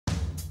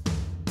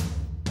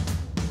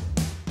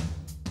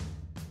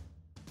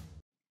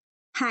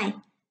Hi,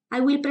 I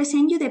will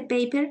present you the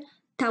paper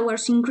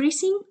Towards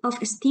Increasing of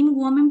STEAM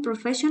Women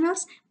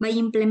Professionals by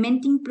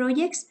Implementing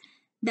Projects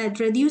that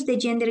Reduce the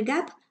Gender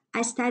Gap,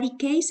 a study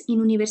case in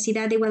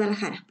Universidad de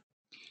Guadalajara.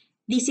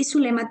 This is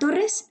Sulema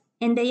Torres,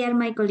 and they are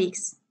my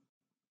colleagues.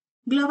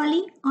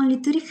 Globally, only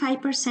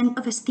 35%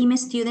 of STEAM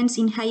students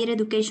in higher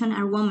education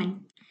are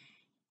women.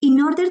 In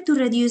order to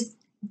reduce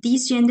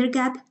this gender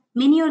gap,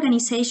 many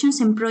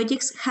organizations and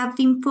projects have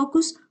been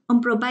focused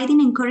on providing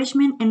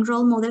encouragement and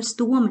role models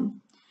to women.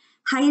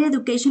 Higher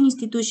education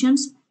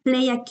institutions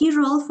play a key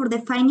role for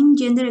defining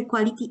gender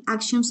equality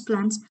actions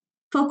plans,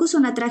 focus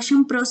on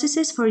attraction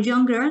processes for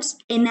young girls,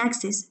 and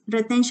access,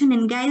 retention,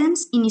 and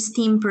guidance in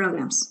STEAM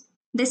programs.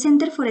 The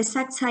Center for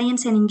Exact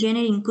Science and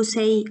Engineering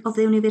CUSEI of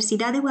the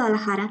Universidad de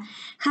Guadalajara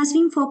has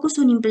been focused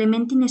on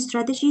implementing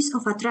strategies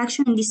of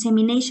attraction and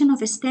dissemination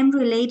of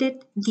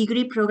STEM-related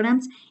degree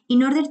programs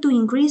in order to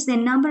increase the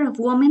number of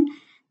women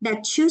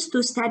that choose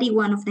to study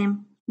one of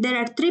them. There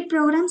are 3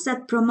 programs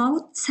that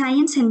promote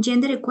science and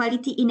gender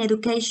equality in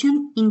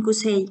education in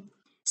CUSEI: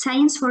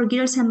 Science for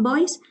Girls and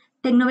Boys,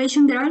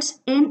 Technovation Girls,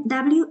 and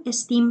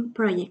WSTEAM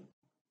project.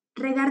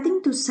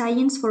 Regarding to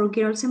Science for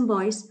Girls and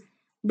Boys,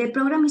 the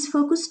program is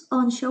focused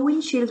on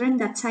showing children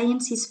that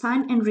science is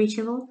fun and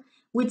reachable,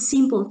 with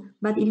simple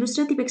but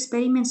illustrative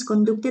experiments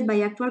conducted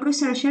by actual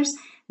researchers,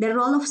 the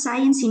role of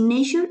science in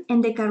nature,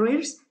 and the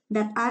careers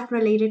that are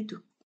related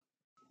to.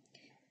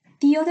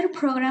 The other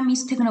program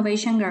is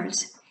Technovation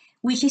Girls,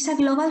 which is a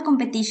global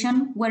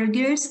competition where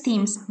girls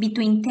teams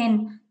between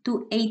 10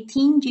 to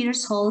 18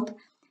 years old,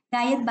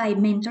 guided by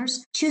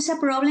mentors, choose a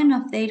problem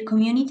of their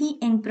community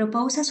and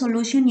propose a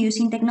solution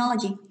using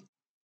technology,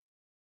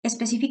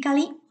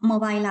 specifically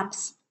mobile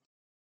apps.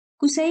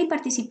 CUSEI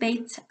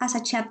participates as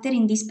a chapter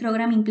in this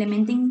program,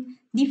 implementing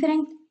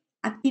different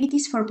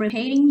activities for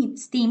preparing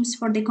its teams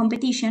for the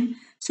competition,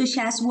 such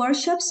as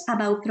workshops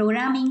about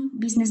programming,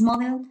 business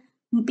model,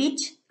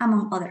 pitch,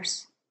 among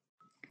others.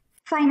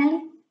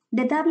 Finally,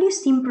 the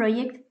WSTEAM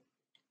project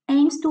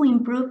aims to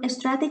improve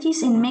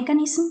strategies and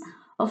mechanisms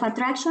of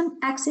attraction,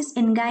 access,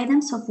 and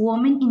guidance of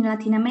women in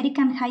Latin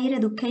American higher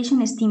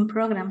education STEAM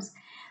programs,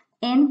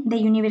 and the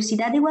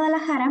Universidad de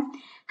Guadalajara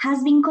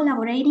has been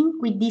collaborating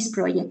with this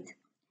project.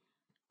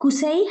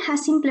 CUSEI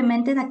has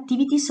implemented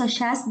activities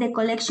such as the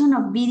collection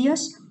of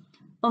videos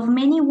of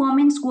many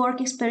women's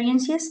work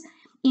experiences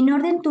in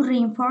order to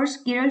reinforce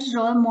girls'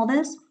 role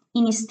models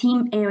in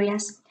STEAM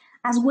areas,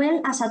 as well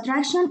as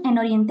attraction and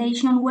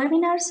orientation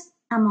webinars,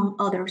 among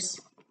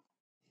others.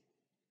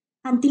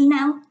 Until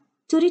now,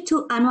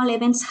 32 annual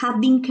events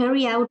have been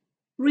carried out,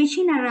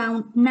 reaching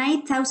around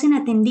 9,000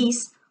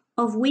 attendees,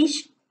 of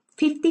which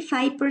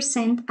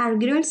 55% are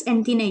girls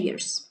and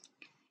teenagers.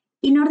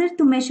 In order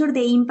to measure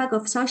the impact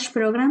of such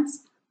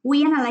programs,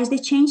 we analyzed the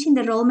change in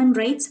the enrollment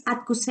rates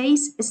at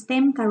CUSEI's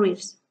STEM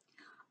careers.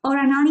 Our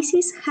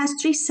analysis has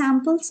 3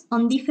 samples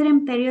on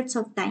different periods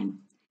of time.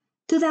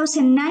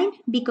 2009,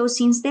 because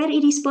since there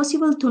it is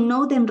possible to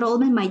know the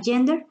enrollment by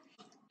gender.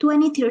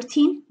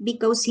 2013,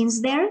 because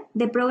since there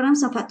the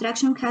programs of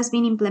attraction has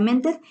been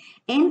implemented,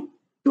 and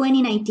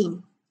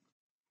 2019.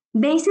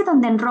 Based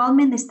on the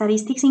enrollment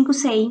statistics in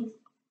CUSEI,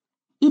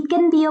 it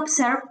can be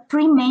observed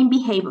 3 main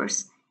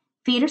behaviors.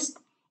 First,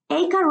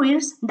 A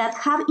careers that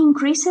have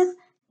increased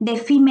the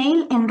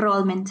female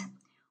enrollment.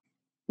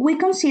 We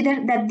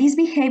consider that this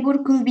behavior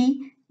could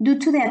be due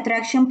to the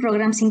attraction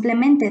programs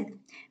implemented,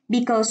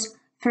 because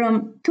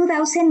from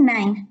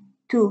 2009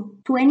 to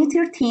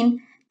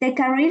 2013, the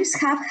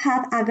careers have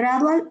had a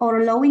gradual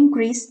or low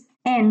increase,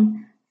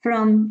 and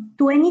from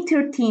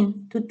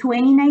 2013 to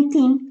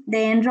 2019, the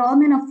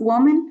enrollment of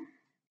women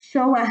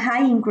show a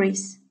high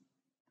increase.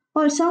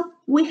 Also,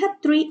 we have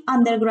 3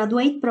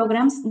 undergraduate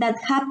programs that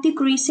have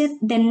decreased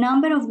the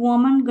number of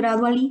women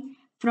gradually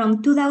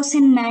from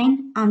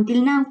 2009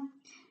 until now.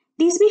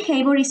 This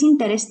behavior is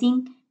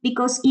interesting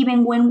because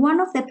even when one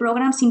of the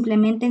programs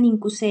implemented in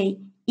CUSEI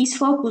is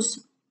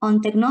focused on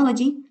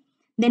technology,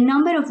 the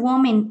number of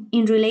women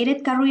in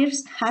related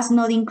careers has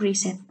not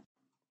increased.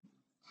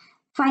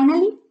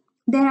 Finally,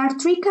 there are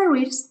 3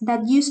 careers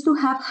that used to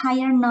have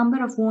higher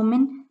number of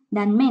women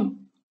than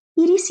men.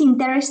 It is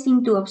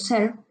interesting to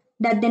observe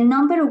that the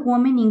number of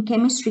women in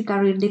chemistry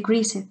career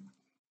decreased.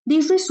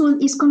 This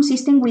result is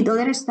consistent with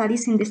other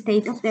studies in the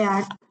state of the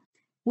art,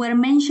 where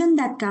mentioned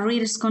that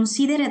careers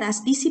considered as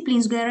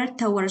disciplines geared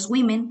towards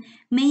women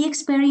may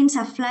experience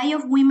a flight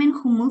of women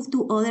who move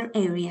to other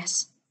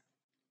areas.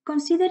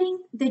 Considering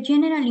the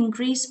general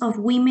increase of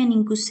women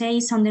in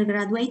CUSEI's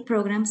undergraduate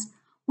programs,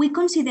 we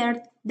considered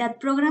that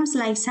programs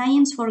like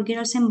Science for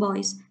Girls and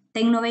Boys,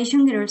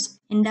 Technovation Girls,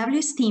 and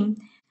WSTEAM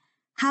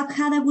have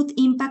had a good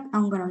impact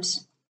on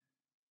girls.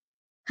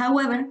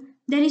 However,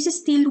 there is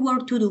still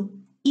work to do.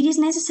 It is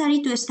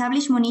necessary to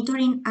establish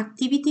monitoring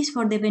activities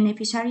for the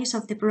beneficiaries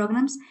of the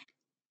programs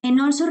and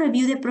also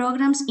review the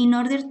programs in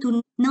order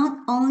to not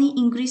only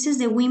increase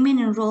the women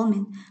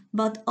enrollment,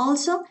 but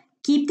also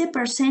keep the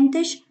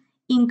percentage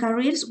in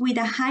careers with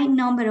a high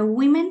number of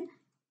women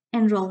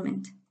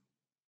enrollment.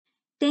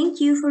 Thank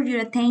you for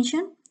your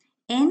attention,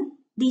 and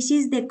this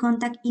is the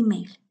contact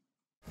email.